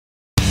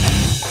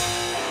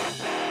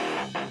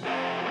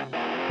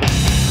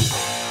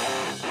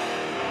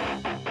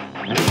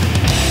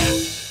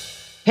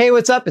Hey,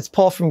 what's up? It's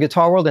Paul from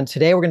Guitar World, and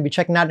today we're going to be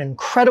checking out an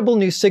incredible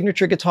new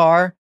signature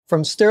guitar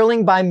from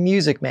Sterling by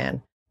Music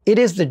Man. It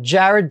is the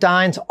Jared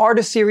Dines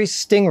Artist Series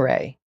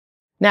StingRay.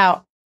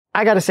 Now,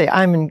 I got to say,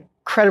 I'm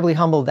incredibly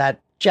humbled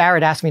that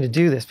Jared asked me to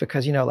do this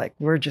because, you know, like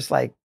we're just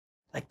like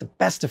the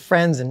best of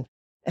friends,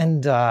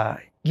 and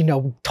you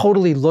know,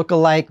 totally look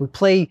alike. We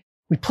play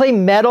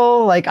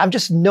metal. Like I'm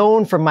just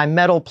known for my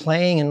metal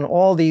playing and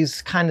all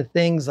these kind of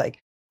things. Like,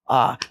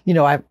 you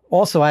know, I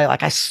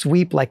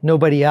sweep like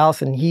nobody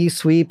else, and he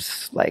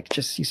sweeps like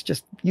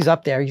he's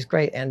up there. He's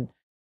great. And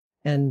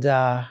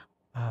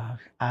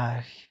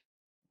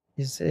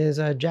is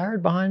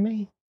Jared behind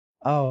me?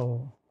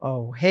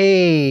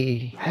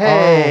 Hey.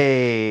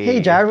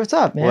 Hey, Jared, what's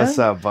up, man? What's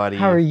up, buddy?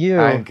 How are you?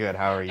 I'm good.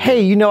 How are you?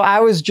 Hey, you know,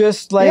 I was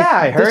just like, yeah,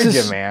 I heard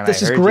you, man.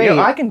 This is great.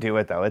 I can do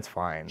it though. It's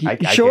fine.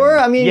 Sure?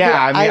 I mean,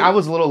 yeah. I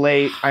was a little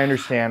late. I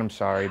understand. I'm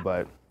sorry,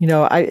 but you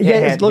know,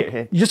 look,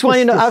 you just want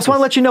to know. I just want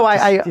to let you know.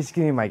 Just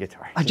give me my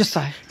guitar. Just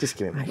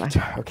give me my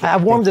guitar. Okay. I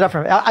warmed it up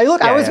for him.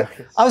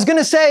 I was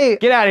gonna say,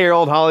 get out of here,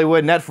 old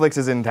Hollywood. Netflix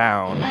is in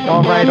town.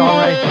 All right.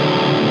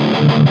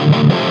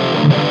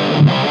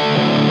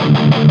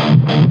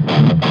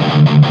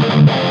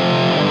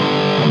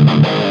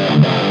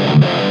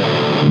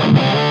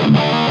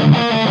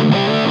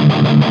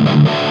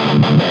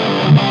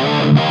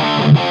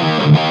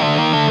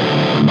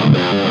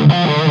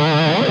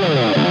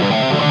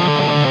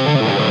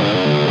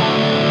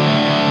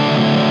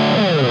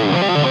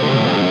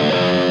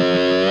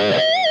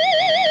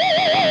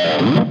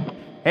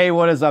 Hey,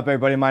 what is up,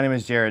 everybody? My name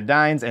is Jared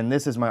Dines, and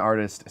this is my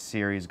Artist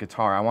Series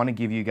guitar. I want to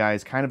give you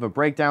guys kind of a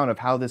breakdown of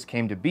how this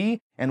came to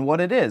be and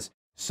what it is.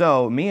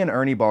 So, me and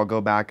Ernie Ball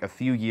go back a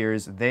few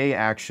years. They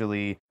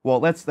actually, well,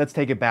 let's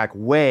take it back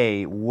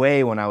way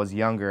when I was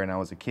younger and I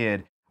was a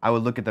kid. I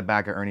would look at the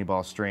back of Ernie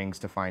Ball strings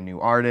to find new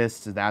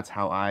artists. That's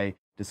how I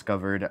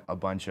discovered a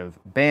bunch of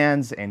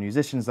bands and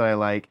musicians that I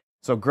like.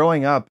 So,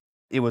 growing up,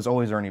 it was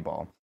always Ernie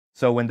Ball.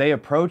 So when they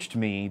approached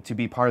me to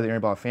be part of the Ernie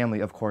Ball family,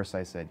 of course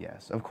I said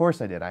yes. Of course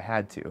I did. I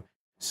had to.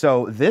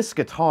 So this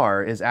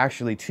guitar is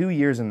actually 2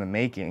 years in the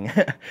making.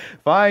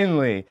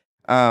 Finally.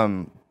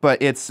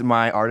 But it's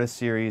my Artist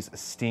Series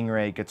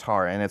StingRay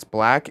guitar, and it's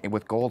black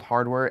with gold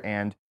hardware,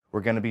 and we're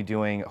going to be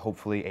doing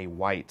hopefully a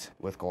white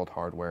with gold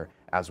hardware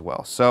as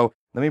well. So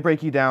let me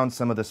break you down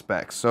some of the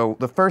specs. So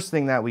the first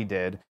thing that we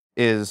did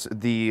is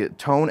the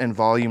tone and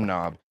volume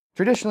knob.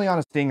 Traditionally on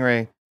a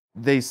StingRay,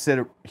 they sit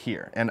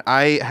here, and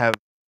I have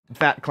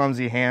fat,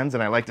 clumsy hands,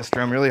 and I like to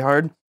strum really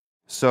hard.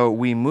 So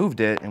we moved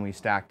it and we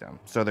stacked them,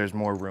 so there's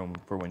more room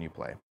for when you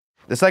play.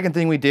 The second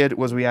thing we did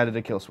was we added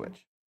a kill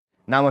switch.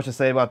 Not much to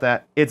say about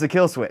that. It's a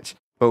kill switch,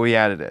 but we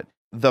added it.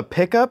 The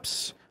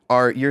pickups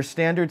are your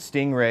standard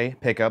StingRay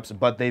pickups,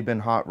 but they've been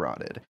hot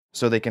rodded,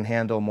 so they can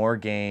handle more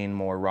gain,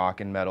 more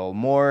rock and metal,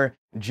 more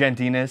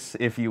gentiness,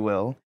 if you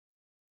will.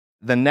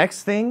 The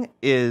next thing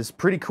is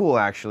pretty cool,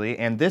 actually,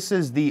 and this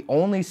is the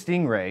only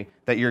StingRay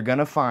that you're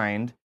gonna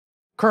find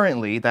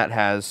currently that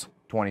has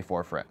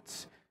 24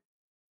 frets.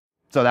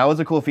 So that was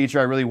a cool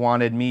feature I really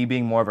wanted. Me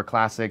being more of a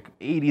classic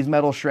 80s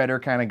metal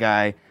shredder kind of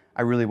guy,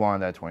 I really wanted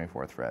that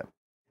 24th fret.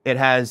 It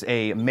has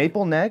a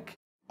maple neck,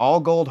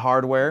 all gold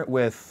hardware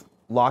with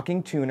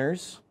locking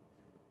tuners,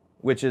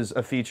 which is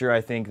a feature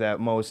I think that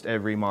most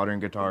every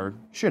modern guitar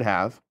should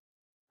have.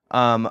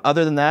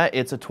 Other than that,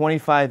 it's a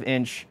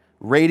 25-inch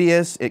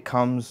radius. It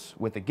comes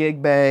with a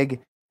gig bag,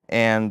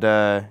 and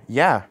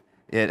yeah,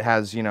 it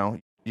has, you know,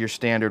 your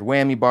standard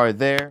whammy bar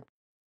there.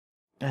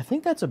 I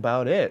think that's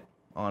about it,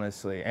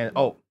 honestly. And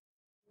oh,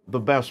 the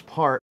best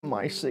part,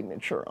 my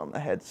signature on the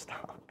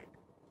headstock.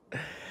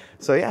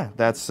 So yeah,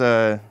 that's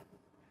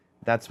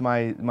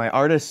my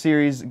Artist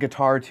Series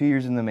guitar, 2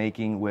 years in the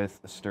making with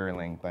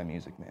Sterling by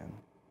Music Man.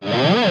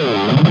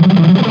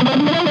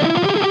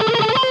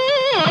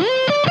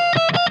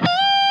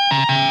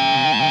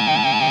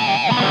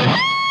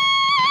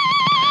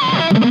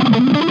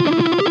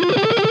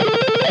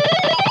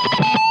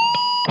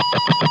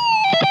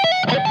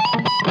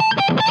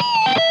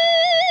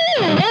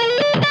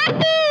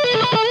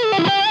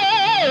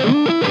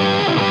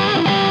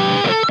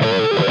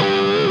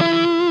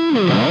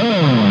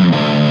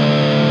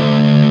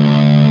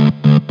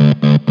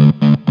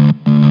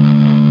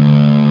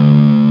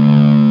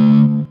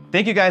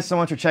 Thank you guys so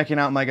much for checking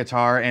out my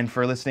guitar and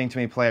for listening to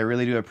me play. I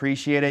really do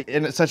appreciate it.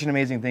 And it's such an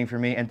amazing thing for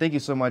me. And thank you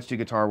so much to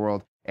Guitar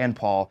World and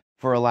Paul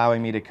for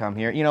allowing me to come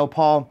here. You know,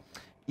 Paul,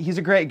 he's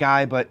a great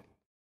guy, but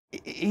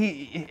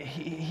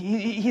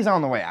he's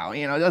on the way out.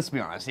 You know, let's be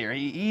honest here.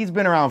 He's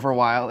been around for a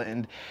while,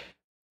 and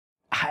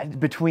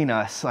between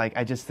us, like,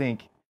 I just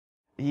think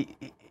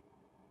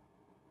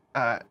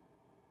oh,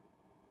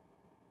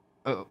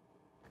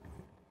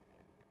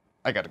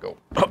 I gotta go.